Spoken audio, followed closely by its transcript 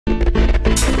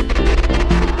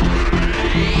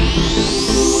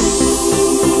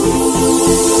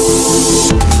Well,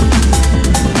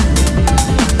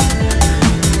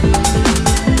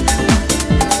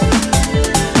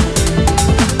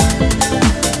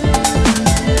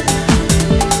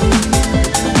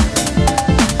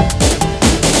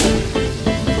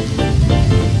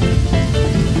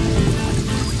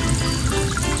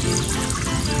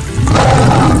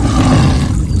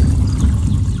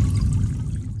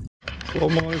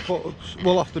 morning folks,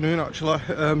 well afternoon actually,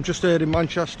 just here in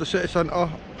Manchester city centre.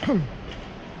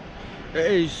 It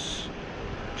is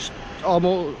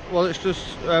almost, well it's just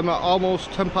almost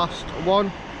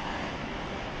 1:10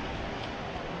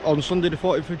 on Sunday the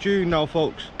 40th of June now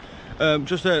folks.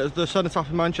 Just here at the Cenotaph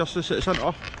in Manchester city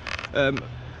centre.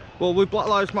 Well, with Black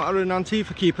Lives Matter and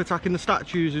Antifa keep attacking the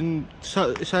statues and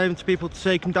saying to people to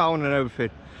take them down and everything.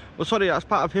 Well sorry, that's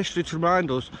part of history to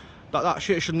remind us that that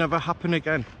shit should never happen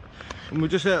again. And we're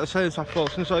just here at the Cenotaph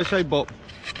folks, and so I say, but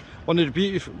one of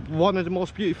the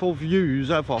most beautiful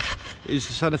views ever is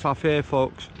the Cenotaph here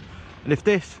folks. And if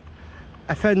this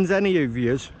offends any of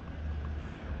you,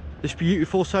 this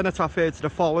beautiful Cenotaph here to the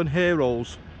fallen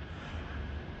heroes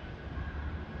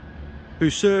who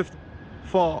served,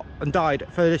 fought and died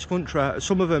for this country,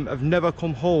 some of them have never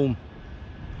come home,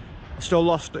 still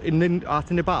lost in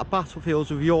the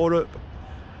battlefields of Europe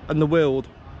and the world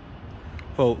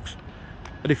folks.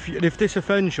 And if this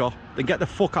offends you, then get the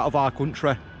fuck out of our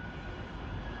country.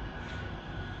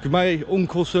 Because my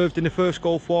uncle served in the first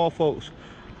Gulf War folks.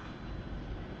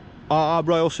 Our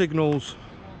Royal Signals,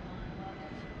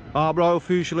 our Royal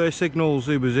Fusilier Signals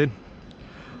he was in.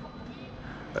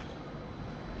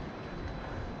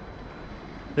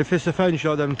 If this offends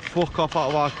you, then fuck off out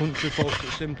of our country folks,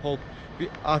 it's simple.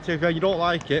 If you don't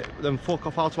like it, then fuck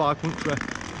off out of our country.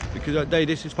 Because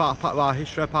this is part of our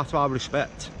history, part of our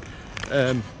respect.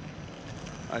 And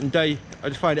I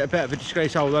just find it a bit of a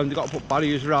disgrace how they've got to put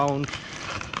barriers around.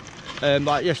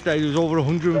 Like yesterday there was over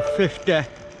 150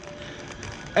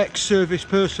 ex-service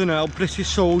personnel, British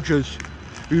soldiers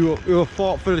who have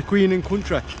fought for the Queen and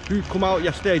country, who come out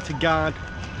yesterday to guard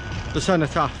the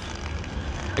Cenotaph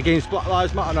against Black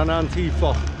Lives Matter and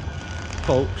Antifa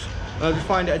folks. And I just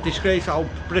find it a disgrace how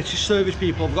British service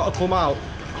people have got to come out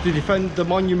to defend the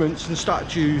monuments and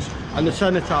statues and the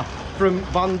Cenotaph from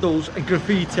vandals and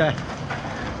graffiti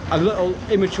and little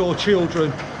immature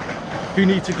children who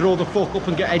need to grow the fuck up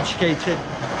and get educated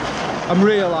and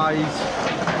realise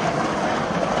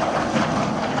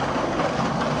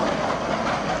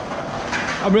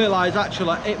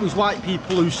actually it was white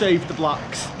people who saved the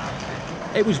blacks.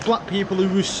 It was black people who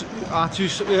were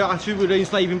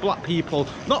enslaving black people,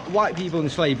 not white people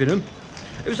enslaving them.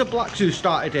 It was the blacks who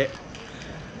started it.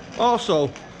 Also,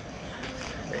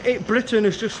 Britain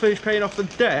has just finished paying off the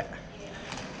debt.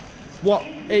 What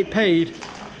it paid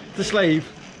to slave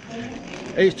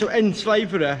is to end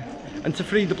slavery and to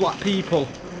free the black people.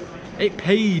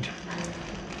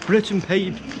 Britain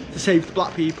paid to save the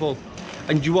black people.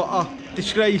 And you want to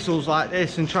disgrace us like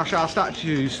this and trash our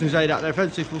statues and say that they're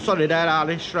offensive? Well sorry, they're our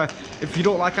history. If you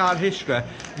don't like our history,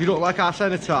 if you don't like our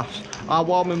cenotaphs, our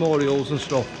war memorials and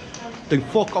stuff, then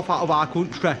fuck off out of our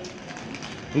country.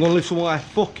 I'm going to live somewhere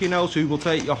fucking else who will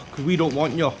take you, because we don't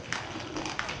want you.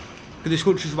 Because this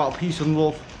country's about peace and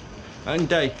love.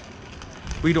 And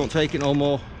we don't take it no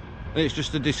more. And it's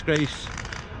just a disgrace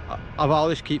of how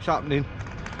this keeps happening.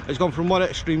 It's gone from one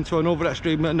extreme to another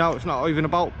extreme, and now it's not even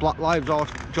about Black Lives or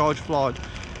George Floyd.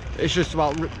 It's just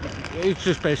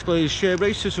basically sheer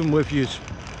racism with you.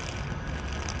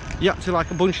 You're acting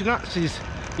like a bunch of Nazis.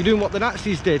 You're doing what the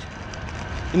Nazis did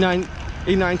in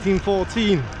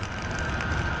 1914.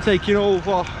 Taking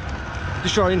over,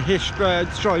 destroying history,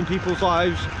 destroying people's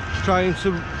lives, trying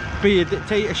to be a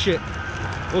dictatorship.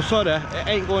 Well sorry, it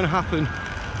ain't going to happen.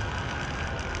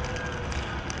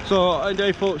 So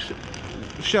folks,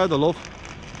 share the love,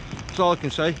 that's all I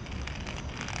can say.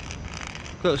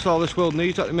 That's all this world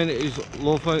needs at the minute is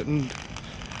love, and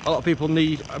a lot of people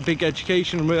need a big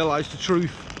education and realise the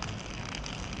truth.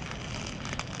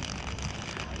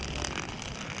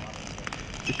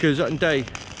 Because at the day,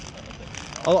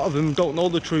 a lot of them don't know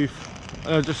the truth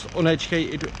and are just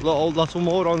uneducated little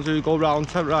morons who go around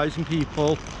terrorising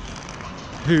people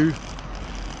who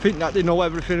think that they know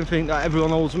everything and think that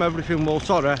everyone owes them everything. Well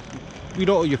sorry, we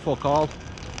don't owe you fuck all.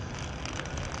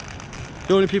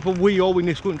 The only people we owe in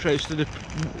this country is to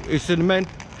the men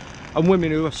and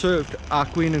women who have served our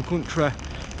Queen and country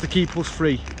to keep us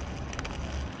free.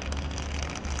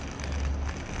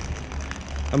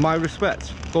 And my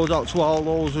respect goes out to all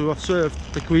those who have served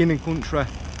the Queen and country,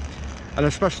 and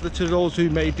especially to those who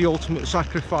made the ultimate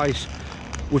sacrifice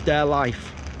with their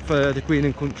life for the Queen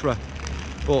and country.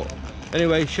 But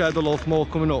anyway, share the love, more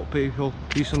coming up people,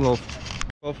 peace and love.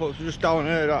 Well folks, we're just down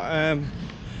here at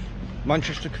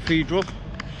Manchester Cathedral.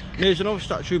 And here's another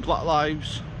statue of Black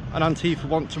Lives, and Antifa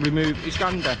want to remove his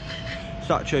Gandhi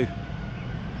statue.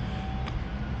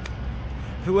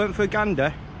 If it weren't for Gandhi,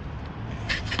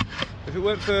 you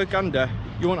wouldn't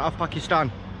have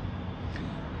Pakistan.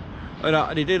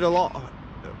 And he did a lot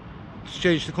to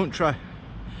change the country,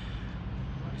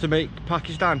 to make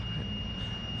Pakistan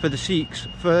for the Sikhs,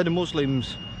 for the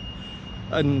Muslims,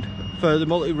 and for the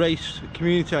multi-race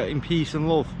community in peace and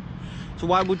love. So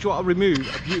why would you want to remove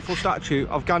a beautiful statue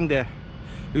of Gandhi,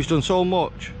 who's done so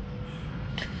much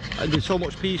and did so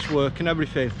much peace work and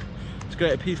everything to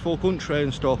create a peaceful country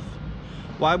and stuff?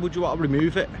 Why would you want to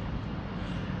remove it?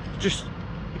 Just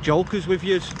jokers with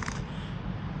yous.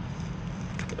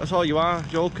 That's all you are,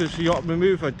 jokers. You want to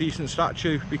remove a decent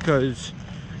statue because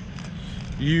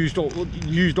you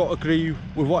don't agree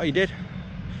with what he did,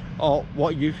 or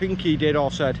what you think he did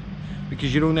or said,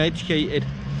 because you're uneducated.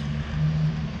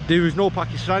 There was no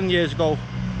Pakistan years ago,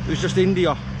 it was just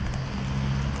India.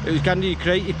 It was Gandhi who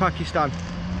created Pakistan.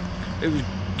 It was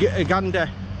Gandhi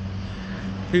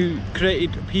who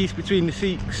created peace between the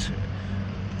Sikhs.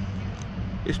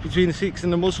 It's between the Sikhs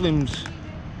and the Muslims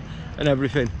and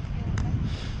everything.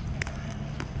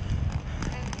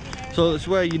 So that's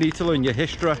where you need to learn your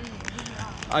history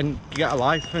and get a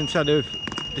life, instead of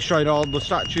destroying all the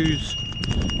statues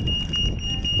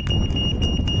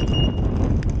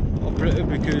of Britain,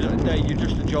 because you're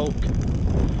just a joke.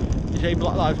 You say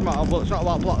Black Lives Matter, but it's not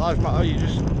about Black Lives Matter. You're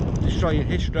just destroying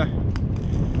history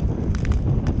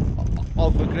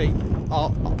of a great,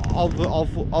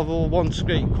 of a once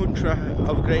great country,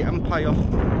 of a great empire. You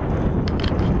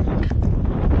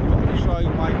want to destroy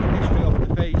my history off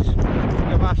the face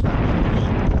of our statues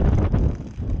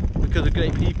because of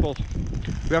great people.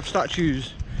 We have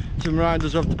statues to remind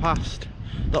us of the past,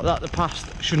 that the past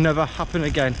should never happen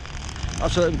again. That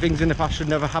certain things in the past should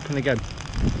never happen again.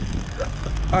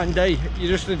 And you're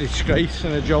just a disgrace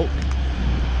and a joke.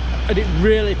 And it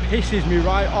really pisses me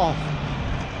right off.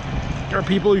 There are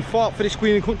people who fought for this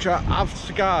Queen and country have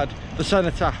to guard the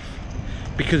cenotaph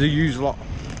because of you lot,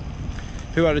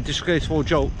 who had a disgraceful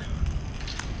joke.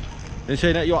 And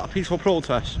saying that you want a peaceful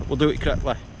protest, we'll do it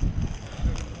correctly.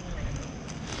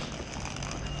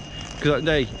 Because that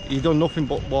day, you've done nothing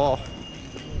but war.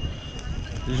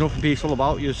 There's nothing peaceful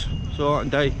about you. So that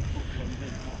day,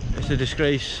 it's a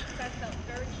disgrace.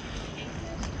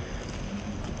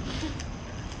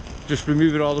 Just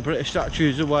removing all the British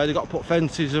statues of where they got to put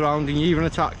fences around, and you even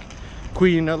attack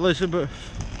Queen Elizabeth,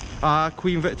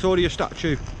 Queen Victoria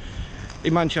statue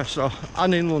in Manchester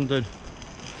and in London.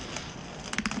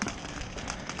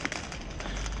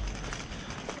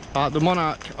 The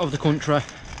monarch of the country.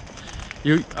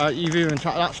 You've even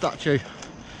attacked that statue.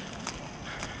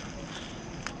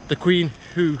 The Queen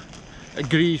who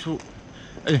agrees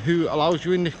and who allows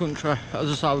you in this country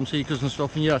as asylum seekers and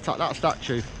stuff, and you attack that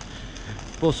statue.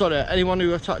 Well, sorry, anyone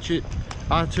who attacks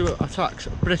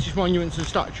British monuments and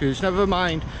statues, never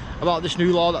mind about this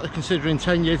new law that they're considering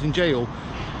 10 years in jail.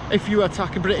 If you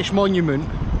attack a British monument,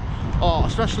 or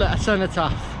especially a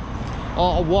cenotaph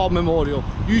or a war memorial,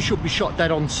 you should be shot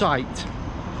dead on sight.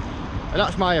 And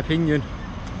that's my opinion.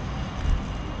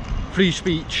 Free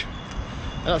speech.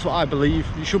 And that's what I believe.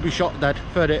 You should be shot dead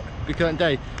for it, because at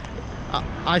the day,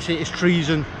 I say it's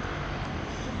treason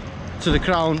to the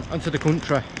crown and to the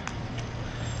country.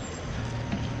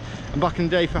 And back in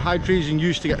the day, for high treason, you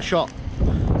used to get shot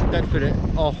dead for it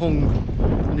or hung,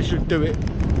 and they should do it.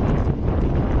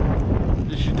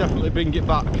 They should definitely bring it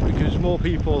back, because more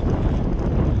people,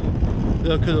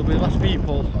 because there'll be less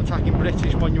people attacking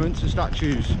British monuments and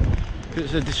statues.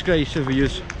 It's a disgrace of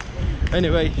yours.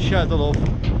 Anyway, share the love.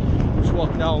 Just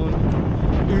walking down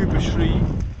Uber Street,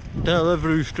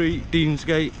 Deliveroo Street,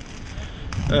 Deansgate.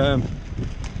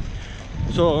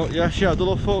 So yeah, share the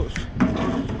love, folks,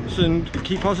 and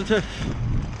keep positive.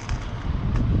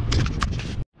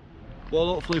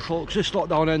 Well, hopefully folks, this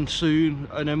lockdown ends soon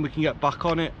and then we can get back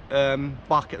on it,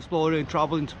 back exploring,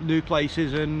 travelling to new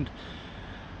places and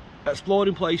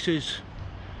exploring places,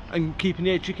 and keeping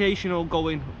the educational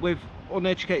going with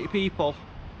uneducated people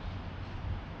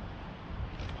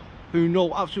who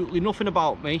know absolutely nothing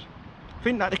about me,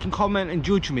 think that they can comment and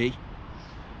judge me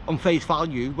on face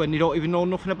value when they don't even know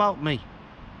nothing about me,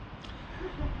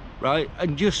 right?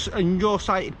 And you're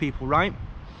sighted people, right?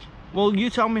 Well, you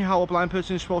tell me how a blind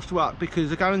person is supposed to act,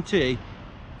 because I guarantee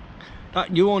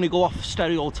that you only go off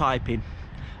stereotyping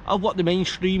of what the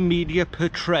mainstream media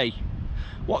portray,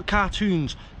 what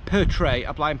cartoons portray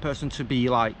a blind person to be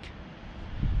like.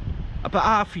 about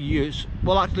half of yous,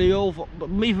 well actually over,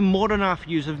 even more than half of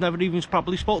yous have never even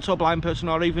probably spoke to a blind person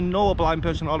or even know a blind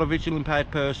person or a visually impaired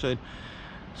person.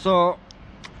 So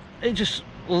it just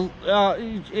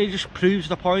proves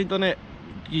the point, doesn't it?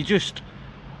 You just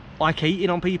like hating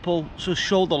on people, so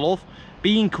show the love,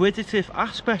 be inquisitive,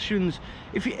 ask questions.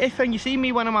 If you see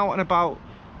me when I'm out and about,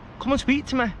 come and speak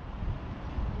to me,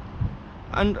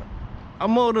 and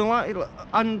I'm more than likely,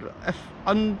 and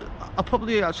I'll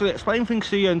probably actually explain things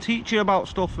to you and teach you about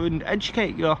stuff and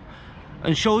educate you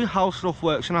and show you how stuff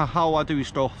works and how I do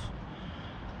stuff.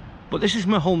 But this is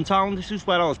my hometown, this is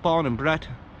where I was born and bred,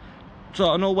 so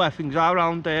I know where things are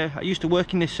around there. I used to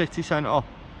work in this city centre,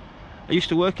 I used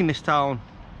to work in this town,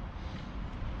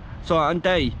 so I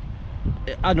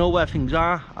know where things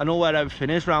are, I know where everything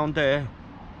is around there,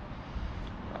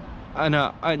 and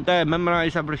I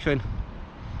memorise everything.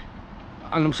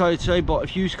 And I'm sorry to say, but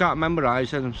if you can't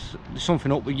memorise, then there's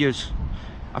something up with you.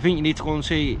 I think you need to go and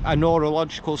see a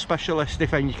neurological specialist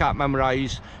if you can't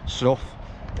memorise stuff.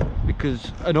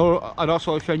 Because and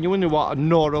also if you wonder what a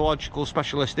neurological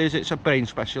specialist is, it's a brain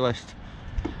specialist.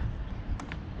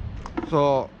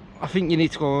 So I think you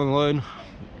need to go and learn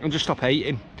and just stop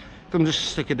hating. I'm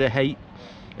just sick of the hate.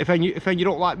 If you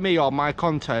don't like me or my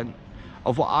content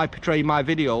of what I portray in my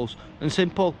videos, and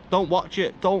simple, don't watch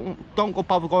it, don't go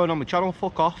bother going on my channel,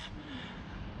 fuck off.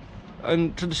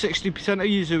 And to the 60% of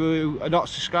you who are not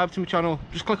subscribed to my channel,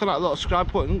 just click on that little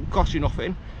subscribe button, it costs you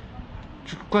nothing.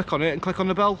 Just click on it and click on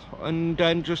the bell, and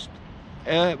then just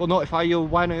it will notify you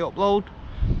when I upload.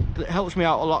 It helps me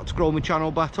out a lot to grow my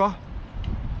channel better.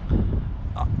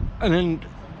 And then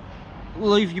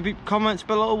leave your comments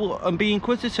below and be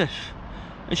inquisitive.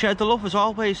 And share the love as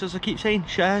always, as I keep saying,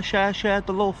 share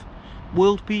the love.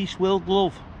 World peace, world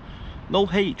love. No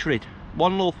hatred.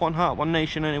 One love, one heart, one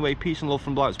nation anyway. Peace and love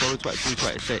from Blightsboro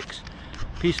 2226.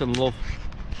 Peace and love.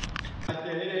 I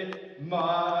did it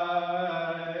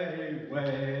my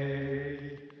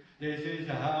way. This is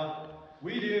how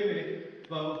we do it,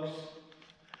 folks.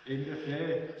 In the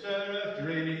theatre of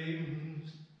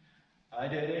dreams. I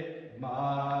did it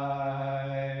my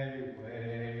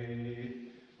way.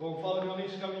 Go and follow me on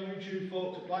Instagram and YouTube,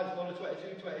 folks, at Blightsboro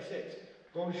 2226.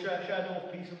 Go and share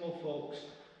love, peace and love, folks.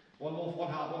 One love,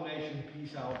 one heart, one nation.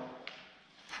 Peace out.